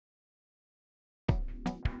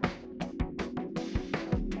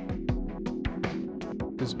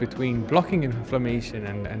mediators between blocking inflammation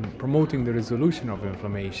and promoting the resolution of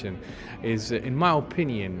inflammation is, in my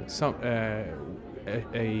opinion,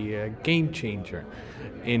 a game changer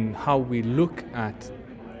in how we look at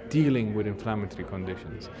dealing with inflammatory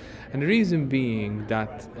conditions. And the reason being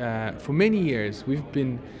that for many years we've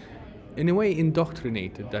been, in a way,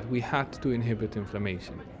 indoctrinated that we had to inhibit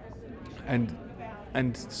inflammation.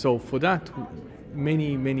 And so for that,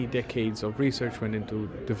 many decades of research went into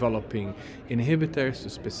developing inhibitors to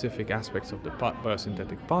specific aspects of the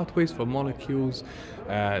biosynthetic pathways for molecules,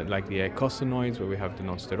 like the eicosanoids, where we have the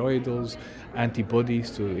non-steroidals,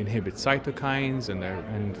 antibodies to inhibit cytokines and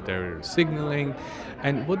their signaling.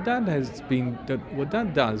 And what that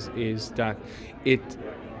does is that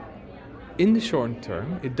in the short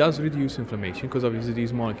term, it does reduce inflammation, because obviously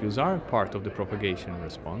these molecules are part of the propagation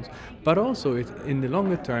response, but also in the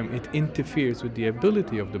longer term, it interferes with the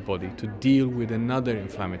ability of the body to deal with another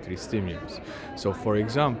inflammatory stimulus. So for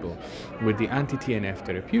example, with the anti-TNF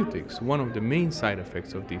therapeutics, one of the main side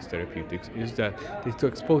effects of these therapeutics is that it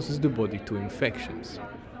exposes the body to infections.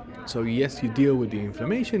 So yes, you deal with the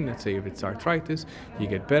inflammation. Let's say if it's arthritis, you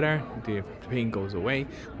get better, the pain goes away,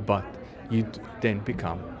 but you then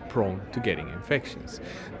become prone to getting infections.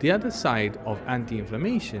 The other side of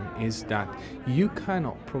anti-inflammation is that you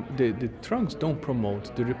cannot, the drugs don't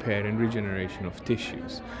promote the repair and regeneration of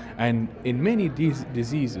tissues. And in many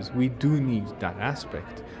diseases, we do need that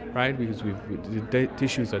aspect, right? Because the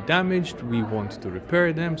tissues are damaged, we want to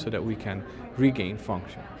repair them so that we can regain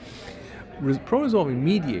function. Pro-resolving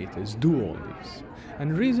mediators do all this. And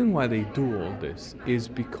the reason why they do all this is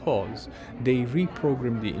because they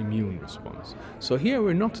reprogram the immune response. So here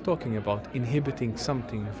we're not talking about inhibiting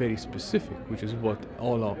something very specific, which is what a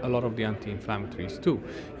lot of the anti-inflammatories do.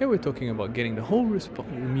 Here we're talking about getting the whole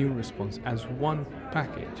immune response as one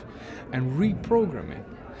package and reprogram it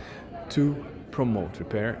to promote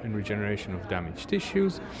repair and regeneration of damaged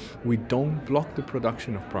tissues. We don't block the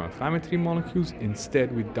production of pro-inflammatory molecules.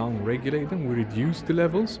 Instead, we downregulate them, we reduce the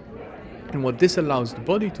levels. And what this allows the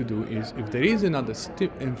body to do is, if there is another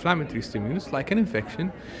inflammatory stimulus, like an infection,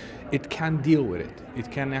 it can deal with it. It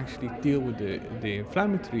can actually deal with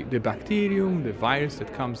the bacterium, the virus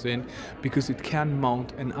that comes in, because it can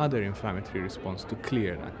mount another inflammatory response to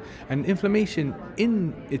clear that. And inflammation,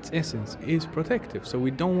 in its essence, is protective. So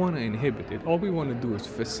we don't want to inhibit it. All we want to do is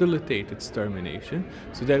facilitate its termination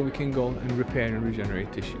so that we can go and repair and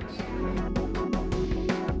regenerate tissues.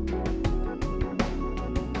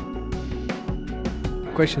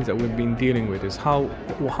 Questions that we've been dealing with is how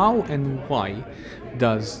and why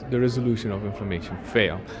does the resolution of inflammation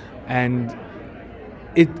fail? And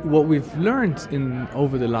what we've learned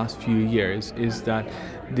over the last few years is that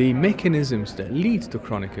the mechanisms that lead to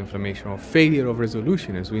chronic inflammation, or failure of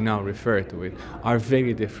resolution as we now refer to it, are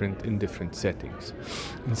very different in different settings.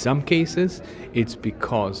 In some cases, it's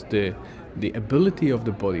because the ability of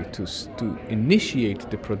the body to initiate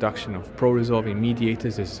the production of pro-resolving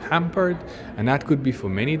mediators is hampered, and that could be for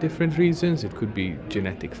many different reasons. It could be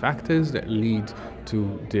genetic factors that lead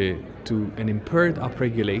to an impaired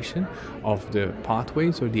upregulation of the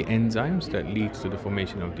pathways or the enzymes that lead to the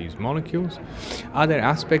formation of these molecules. Other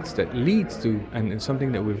aspects that lead to, and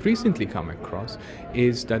something that we've recently come across,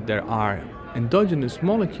 is that there are endogenous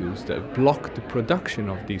molecules that block the production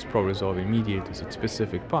of these pro-resolving mediators at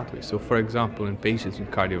specific pathways. So for example, in patients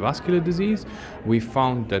with cardiovascular disease, we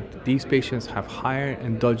found that these patients have higher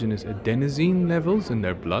endogenous adenosine levels in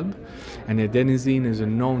their blood, and adenosine is a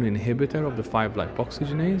known inhibitor of the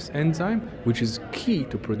 5-lipoxygenase enzyme, which is key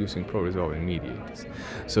to producing pro-resolving mediators.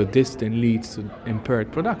 So this then leads to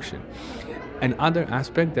impaired production. Another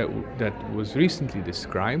aspect that was recently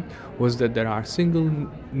described was that there are single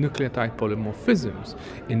nucleotide polymorphisms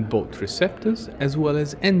in both receptors as well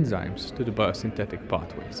as enzymes to the biosynthetic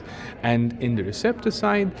pathways. And in the receptor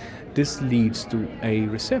side, this leads to a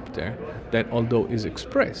receptor that, although is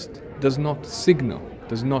expressed, does not signal,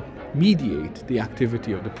 does not mediate the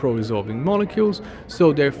activity of the pro-resolving molecules.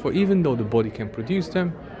 So therefore, even though the body can produce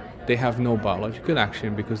them, they have no biological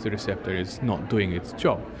action because the receptor is not doing its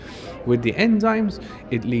job. With the enzymes,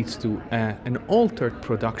 it leads to an altered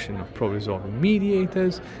production of pro-resolving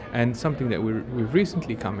mediators, and something that we've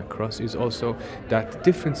recently come across is also that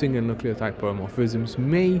different single nucleotide polymorphisms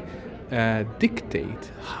may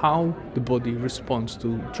dictate how the body responds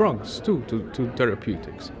to drugs, to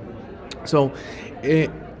therapeutics. So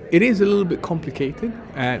it is a little bit complicated.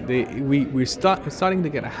 We're starting to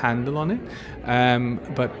get a handle on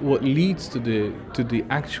it, but what leads to the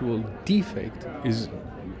actual defect is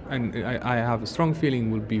and I have a strong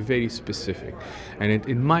feeling, will be very specific. And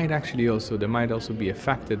it might actually also, there might also be a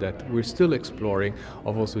factor that we're still exploring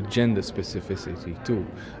of also gender specificity too,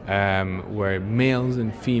 where males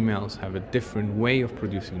and females have a different way of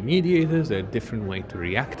producing mediators, a different way to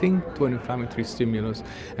reacting to an inflammatory stimulus,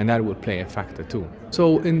 and that will play a factor too.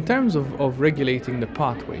 So in terms of regulating the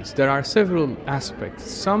pathways, there are several aspects.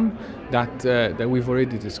 Some that we've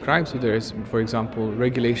already described. So there is, for example,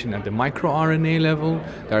 regulation at the microRNA level.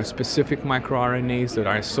 There are specific microRNAs that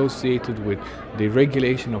are associated with the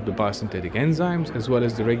regulation of the biosynthetic enzymes, as well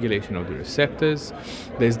as the regulation of the receptors.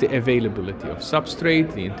 There's the availability of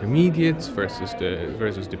substrate, the intermediates versus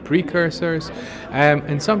the precursors.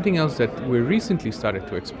 And something else that we recently started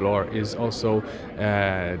to explore is also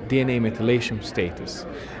DNA methylation status.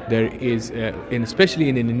 There is, especially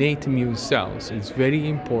in innate immune cells, it's very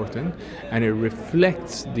important, and it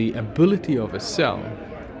reflects the ability of a cell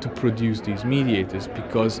to produce these mediators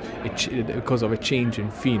because of a change in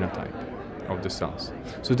phenotype of the cells.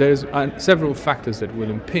 So there's several factors that will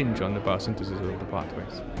impinge on the biosynthesis of the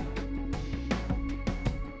pathways.